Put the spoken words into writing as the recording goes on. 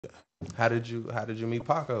How did you meet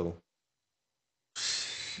Paco?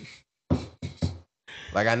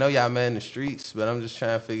 Like I know y'all met in the streets, but I'm just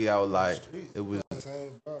trying to figure out like it was.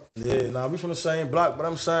 Yeah, nah, we from the same block, but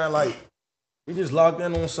I'm saying like we just locked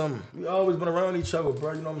in on some. We always been around each other,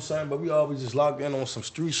 bro. You know what I'm saying? But we always just locked in on some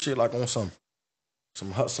street shit, like on some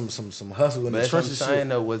hustle in But the that's what I'm trenches shit. saying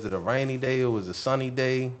though. Was it a rainy day? It was a sunny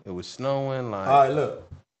day. It was snowing. All Like right,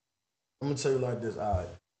 look, I'm gonna tell you like this. All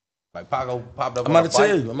right, Paco popped up I'm on a about to tell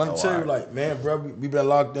bike. you. I'm about Oh, to tell you, all like, man, bro, we been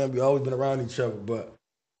locked in. We always been around each other, but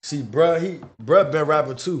see, bro been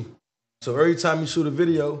rapping too. So every time he shoot a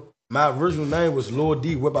video, my original name was Lord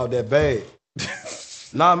D. Whip out that bag.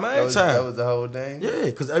 Nah, man, that was the whole thing. Yeah,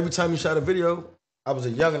 because every time he shot a video, I was a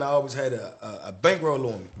young and I always had a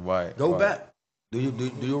bankroll on me. Right. Go right. back. Do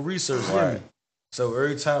your research. Right. Hear me? So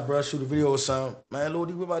every time bro shoot a video or something, man, Lord,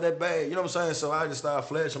 you whip out that bag. You know what I'm saying? So I just started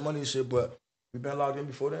flashing money and shit, but we been locked in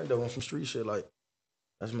before then though on some street shit. Like,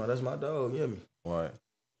 that's my dog, you hear me? Right.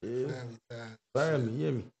 Yeah. Family, you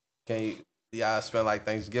hear me? Can y'all spend like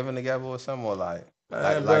Thanksgiving together or something, or like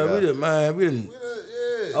Man, bro, we didn't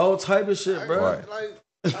all type of shit, bro. Right.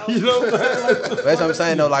 You know what I'm saying? Like, That's what I'm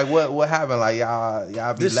saying though. Like what happened? Like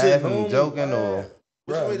y'all be This shit laughing and joking or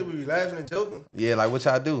What you mean, do we be laughing and joking? yeah, like what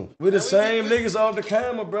y'all do? We the same niggas off the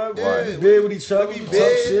camera, bro. Yeah, We bed with each other. We We be talk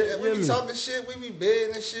bed, shit. we You be hear me? talking shit, we be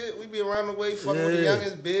bedding and shit. We be around the way fucking with the Yeah.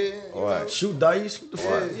 youngest bed. You Right. know? Shoot dice. What the fuck?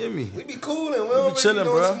 Yeah. You hear me? We be cooling. We don't be really chilling, be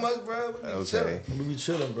doing bro. too much, bro. We be Okay. chilling. We be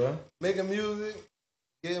chilling, bro. Making music,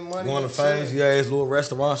 getting money. Going to chilling. fancy ass little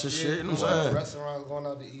restaurants and Yeah, shit. You know what going I'm to saying? restaurants, going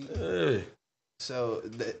out to eat. Yeah. So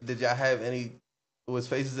did y'all have any? Was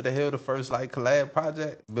Faces of the Hill the first like collab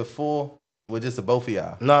project before? With just the both of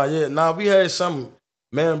y'all? Nah, we had some,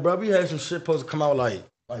 man, bro, we had some shit supposed to come out like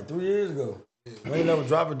 3 years ago. We ain't never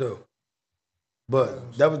dropped it though.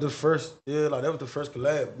 But that was the first, that was the first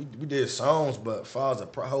collab. We did songs, but as far as a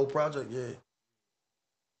whole project, yeah.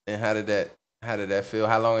 And how did that feel?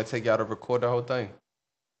 How long it take y'all to record the whole thing?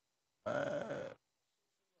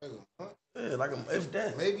 Yeah, like if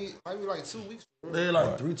that. Maybe like 2 weeks. Yeah,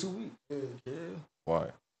 like Right. 2 weeks. Yeah.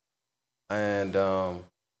 Right. And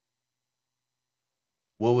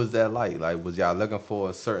what was that like? Like, was y'all looking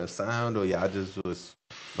for a certain sound, or y'all just was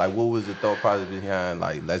like, what was the thought process behind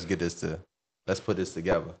like, let's put this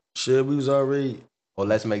together, Shit, we was already, or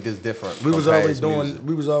let's make this different? we from was already past music? doing that.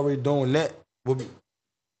 We was already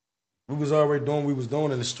doing what we was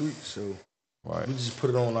doing in the streets, so Right. we just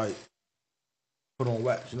put it on wax, you know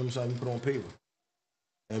what I'm saying? We put it on paper.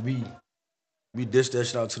 And we dished that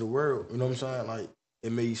shit out to the world, you know what I'm saying? Like,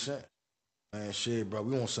 it made sense. Man, shit, bro,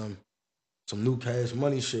 we want some new cash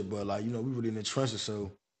money shit, but like, you know, we really in the trenches,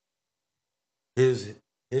 so his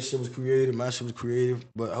shit was creative, my shit was creative,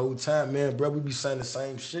 but the whole time, man, bro, we be saying the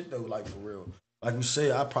same shit though, like for real. Like you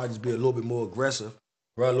said, I'd probably just be a little bit more aggressive,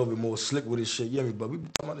 bro, a little bit more slick with this shit, you know me? But we be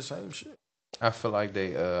talking about the same shit. I feel like they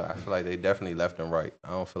definitely left and right. I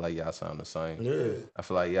don't feel like y'all sound the same. Yeah. I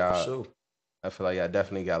feel like For y'all. sure. I feel like y'all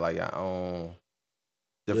definitely got like your own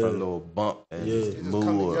different little bump and Yeah.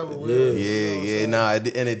 mood. Yeah. Nah, and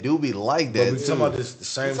it do be like that But we too. talking about the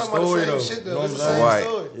same talking about story the same though. shit, though. You know what I'm It's the saying? same Right.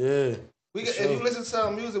 story. Yeah. We got, if you listen to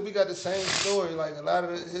our music, we got the same story. Like a lot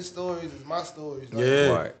of his stories is my stories. Like,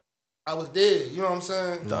 Yeah. Right. I was there. You know what I'm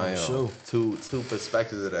saying? Damn. Sure. Two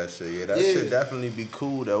perspectives of that shit. Yeah, that Yeah. should definitely be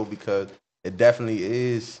cool though, because it definitely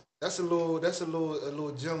is. That's a little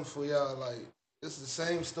gem for y'all. Like it's the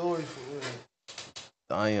same story for real.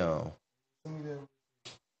 Damn.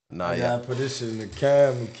 Nah, I yeah, gotta put this shit in the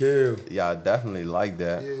cab and kill. y'all definitely like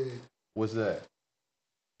that. Yeah. What's that?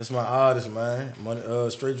 That's my artist, man. Money,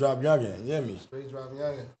 straight drop youngin. You hear me? Straight dropping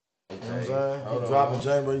youngin. You know what I'm saying? He dropping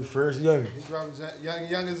January 1st, youngin. He dropping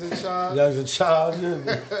youngins in charge. Young's a child, you hear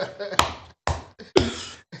me?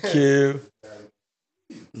 Kill.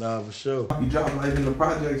 Nah, for sure. You drop like in the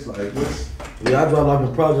projects, like what's? Yeah, I dropped like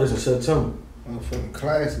the projects in September. Motherfucking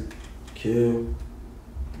classic. Kill.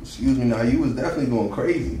 Excuse me. Now you was definitely going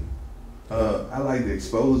crazy. I like to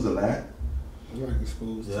expose a lot. I like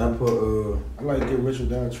exposed. Yeah, I put I like Get Rich or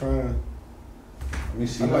Die Trying. Let me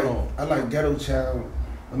see. I like Ghetto Child.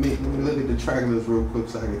 Let me look at the track list real quick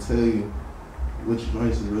so I can tell you which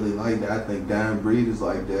joints is really like that. I think Dying Breed is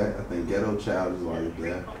like that. I think Ghetto Child is like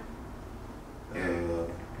that.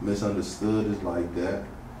 Misunderstood is like that.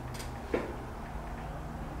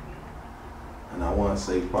 And I want to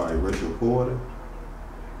say probably Richard Porter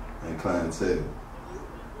and Clientele.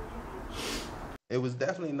 It was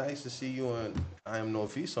definitely nice to see you and I Am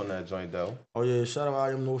Northeast on that joint though. oh yeah, shout out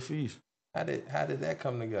I Am Northeast. How did that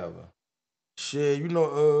come together? Shit, you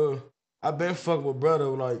know, I been fucking with brother,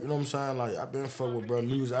 like, you know what I'm saying? Like, I been fucking with brother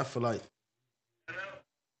music. I feel like,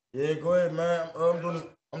 yeah, go ahead, man. I'm doing this.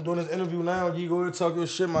 I'm doing this interview now. You go ahead and talk your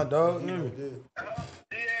shit, my dog. You hear me?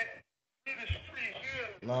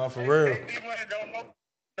 Nah, for real.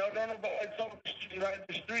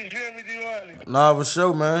 Nah, for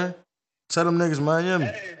sure, man. Tell them niggas, man. You hear me?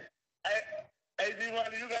 Hey,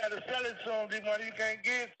 D-Money, you gotta sell it soon, D-Money. You can't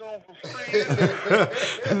get it soon for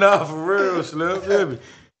free. Nah, for real, Slim. You hear me?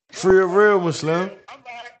 Free a real one, Slim. I'm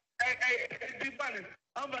behind, hey, D-Money.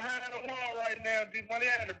 I'm behind the wall right now, D-Money.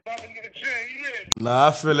 I had to bump and get a chain. You hear me? Nah,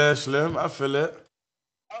 I feel that, Slim. I feel that.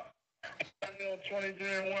 I'm on 23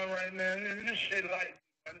 and 1 right now. This shit like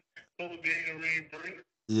little Gatorade break.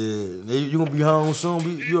 Yeah, you gonna be home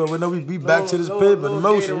soon. You already know we be back to this paper. The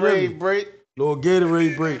motion, Gatorade break. Little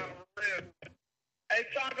Gatorade break. Hey,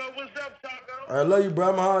 Taco, what's up, Taco? I love you, bro.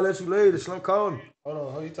 I'ma holler at you later. Slim, call me. Hold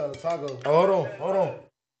on, who you talking to? Taco? Oh, hold on.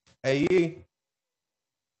 Hey, Yee.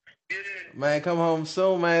 Man, come home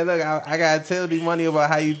soon, man. Look, I gotta tell these money about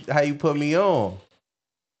how you put me on.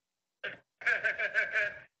 I've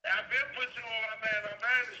been put you on, my man. My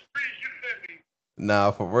man, the streets, you feel me?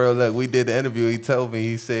 Nah, for real. Look, we did the interview. He told me.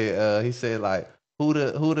 He said like who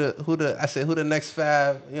the. I said who the next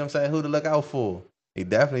five. You know what I'm saying? Who to look out for? He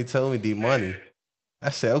definitely told me D Money.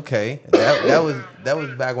 I said okay. That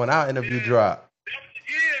was back when our interview dropped.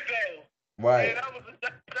 Years ago. Right. Yeah,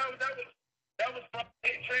 that was from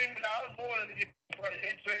 18. I was born in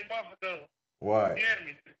 18 months ago. Right. You hear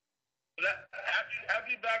me? I'll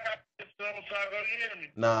be back out this summer, Taco. You hear me?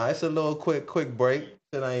 Nah, it's a little quick break.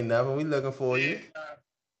 Shit ain't nothing. We looking for you.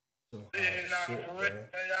 Yeah, nah, for real.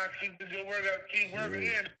 Y'all keep the good work up. Keep working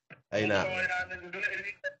in. Hey, nah.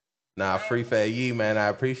 Nah, free fat Yee, man. I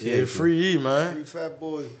appreciate you. Free Yee, man. Free fat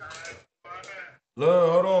boy.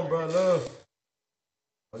 Love, hold on, bro. Love.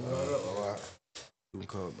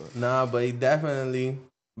 Nah, but he definitely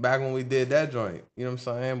back when we did that joint. You know what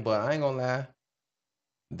I'm saying? But I ain't gonna lie.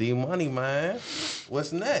 D Money, man.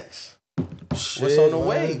 What's next? Shit, What's on the man.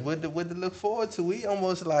 way? What to look forward to? We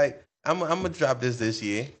almost like I'm gonna drop this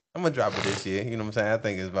year. I'm gonna drop it this year. You know what I'm saying? I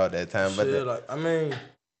think it's about that time. But Shit, like, I mean,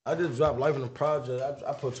 I just dropped Life in the Project.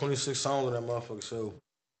 I put 26 songs on that motherfucker. So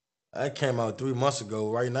that came out 3 months ago.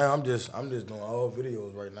 Right now, I'm just doing all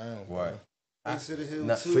videos right now. Right. Face of the Hill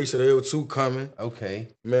 2. Face of the Hill 2 coming. Okay.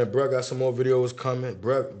 Man, bruh got some more videos coming.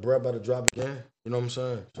 Bruh about to drop again. You know what I'm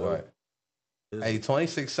saying? So, Right. Hey,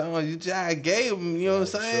 26 songs, you just gave him, you know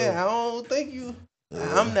what I'm saying? Sure. I don't think you.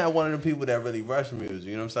 Yeah. I'm not one of the people that really rush music,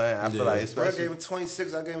 you know what I'm saying? I feel like, I especially. gave him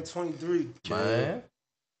 26, I gave him 23. Man.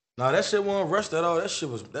 Nah, that shit wasn't rushed at all. That shit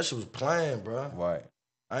was planned, bro. Right.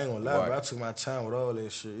 I ain't gonna lie, Right. bro. I took my time with all that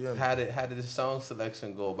shit. Yeah. How did the song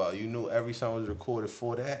selection go about? You knew every song was recorded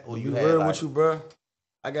for that? Or you You had real like. with you, bro?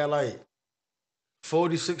 I got like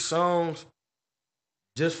 46 songs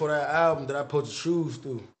just for that album that I put to choose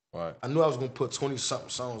through. Right. I knew I was gonna put 20-something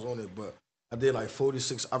songs on it, but I did like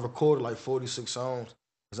 46. I recorded like 46 songs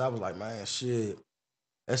because I was like, man, shit,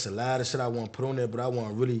 that's a lot of shit I want to put on there, but I want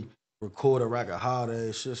to really record a record hard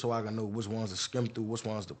ass shit so I can know which ones to skim through, which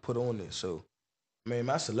ones to put on there. So, I mean,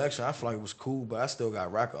 my selection, I feel like it was cool, but I still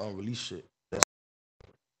got record unreleased shit.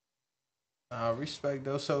 Respect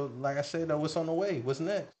though. So, like I said, though, what's on the way? What's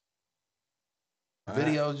next?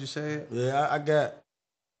 Videos, you said? Yeah, I got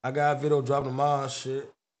a video dropping tomorrow and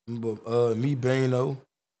shit. But me Bano.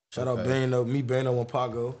 Shout out Bano. Me Bano and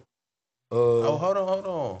Paco. Hold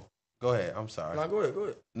on. Go ahead. I'm sorry. Nah, go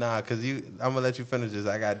ahead. Nah, cause I'm gonna let you finish this.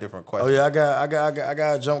 I got a different question. Oh yeah, I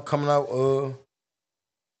got a jump coming out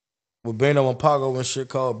with Bano and Paco and shit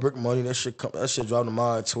called Brick Money. That shit dropping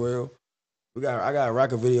tomorrow at 12. I got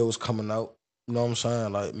record videos coming out. You know what I'm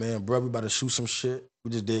saying? Like, man, bro, we about to shoot some shit.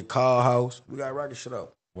 We just did Call House. We got record shit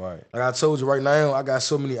out. Right. Like I told you right now, I got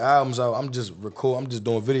so many albums out. I'm just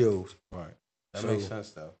doing videos. Right. That makes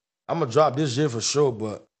sense though. I'm gonna drop this year for sure,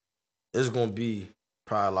 but it's gonna be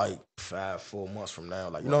probably like 5-4 months from now.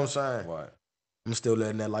 Like, you know what I'm saying? Right. I'm still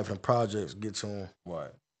letting that Life in Projects get to him.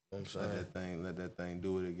 Right. You know what I'm saying? Let that thing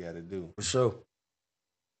do what it gotta do. For sure.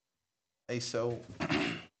 Hey, so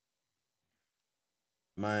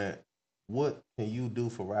man, what can you do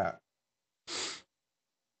for rap?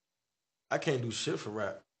 I can't do shit for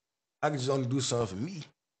rap. I can just only do something for me.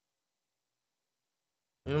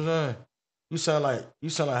 You know what I'm saying? You sound like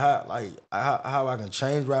how I can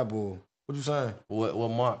change rap, or what you saying?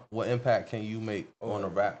 What impact can you make on the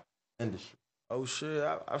rap industry? Oh shit,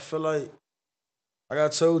 I feel like I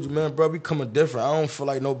told you, man, bro, we coming different. I don't feel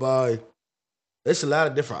like nobody. It's a lot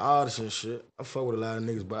of different artists and shit. I fuck with a lot of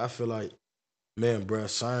niggas, but I feel like, man, bro,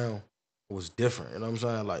 sound was different. You know what I'm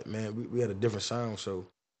saying? Like, man, we had a different sound, so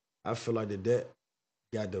I feel like that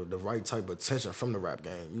got the right type of attention from the rap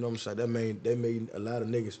game. You know what I'm saying? That made a lot of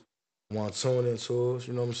niggas want to tune into us.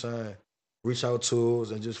 You know what I'm saying? reach out to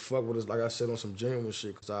us and just fuck with us, like I said, on some genuine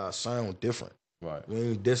shit, because our sound different. Right. We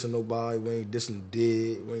ain't dissing nobody. We ain't dissing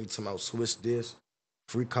Dead. We ain't talking about Swiss this,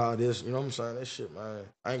 Free Car this. You know what I'm saying? That shit, man.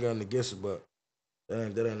 I ain't got nothing against it, but that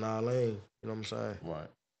ain't our lane. You know what I'm saying? Right.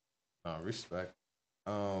 Respect.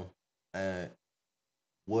 And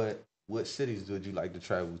what cities would you like to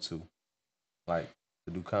travel to? Like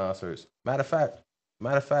to do concerts? Matter of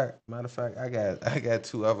fact, I got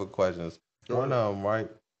two other questions. One of them, right?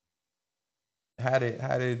 How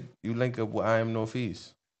did you link up with I Am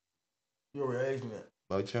Northeast? You already asked me that.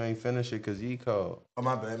 But you ain't finished it because you called. Oh,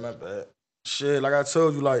 my bad. Shit, like I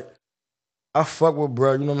told you, like, I fuck with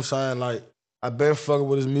bruh, you know what I'm saying? Like, I been fucking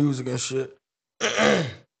with his music and shit.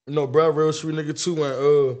 You know, bruh, real sweet nigga too,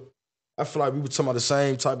 and I feel like we were talking about the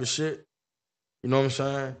same type of shit. You know what I'm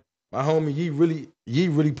saying? My homie, he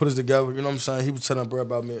really put us together, you know what I'm saying? He was telling bruh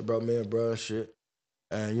about me and bruh and shit.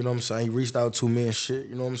 And you know what I'm saying? He reached out to me and shit,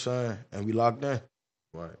 you know what I'm saying? And we locked in.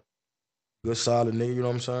 Right. Good solid nigga, you know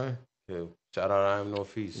what I'm saying? Yeah. Shout out I Am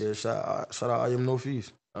Northeast. Yeah, shout out I Am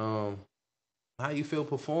Northeast. How you feel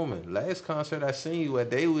performing? Last concert I seen you at,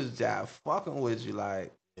 they was just fucking with you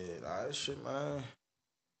like. Yeah, nah, that shit, man.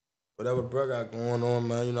 Whatever bro got going on,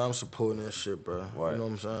 man, you know, I'm supporting that shit, bro. Right. You know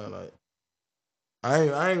what I'm saying? Like, I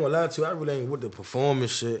ain't gonna lie to you, I really ain't with the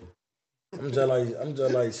performance shit. I'm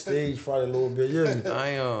just like stage fright a little bit, you hear me?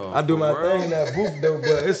 I do my thing in that booth though,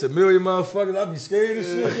 but it's a million motherfuckers, I be scared and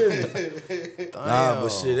shit, you hear me? Nah, but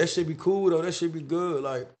shit, that shit be cool though, that shit be good,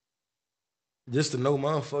 like, just to know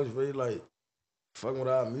motherfuckers really like fucking with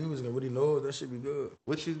our music and really know it, that shit be good.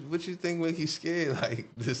 What you think make you scared? Like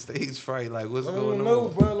the stage fright, like what's I going don't know,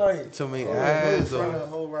 on? bro, like, Too many In eyes front of or a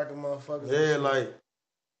whole rack of motherfuckers. yeah, like,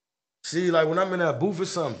 see, like when I'm in that booth,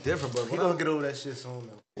 it's something different, but He when gonna I'm get over that shit soon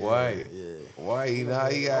though. why? yeah. Why you know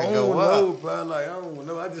you I gotta don't go know, up? bro. Like, I don't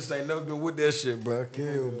know. I just ain't never been with that shit, bro.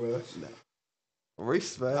 Kill, bro.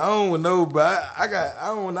 Respect. I don't know, bro. I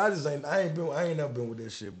ain't never been with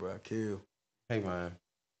that shit, bro. Kill. Hey man.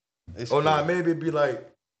 It's Oh, cool. nah, maybe it'd be like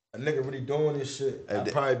a nigga really doing this shit. I'd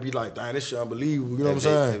probably be like, dang, this shit unbelievable. You know what I'm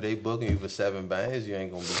saying? If they booking you for 7 bands, you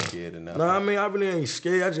ain't gonna be scared enough. No, I mean, I really ain't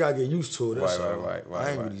scared. I just gotta get used to it. That's all. Right.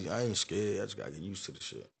 I ain't scared. I just gotta get used to the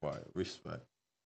shit. Right, respect.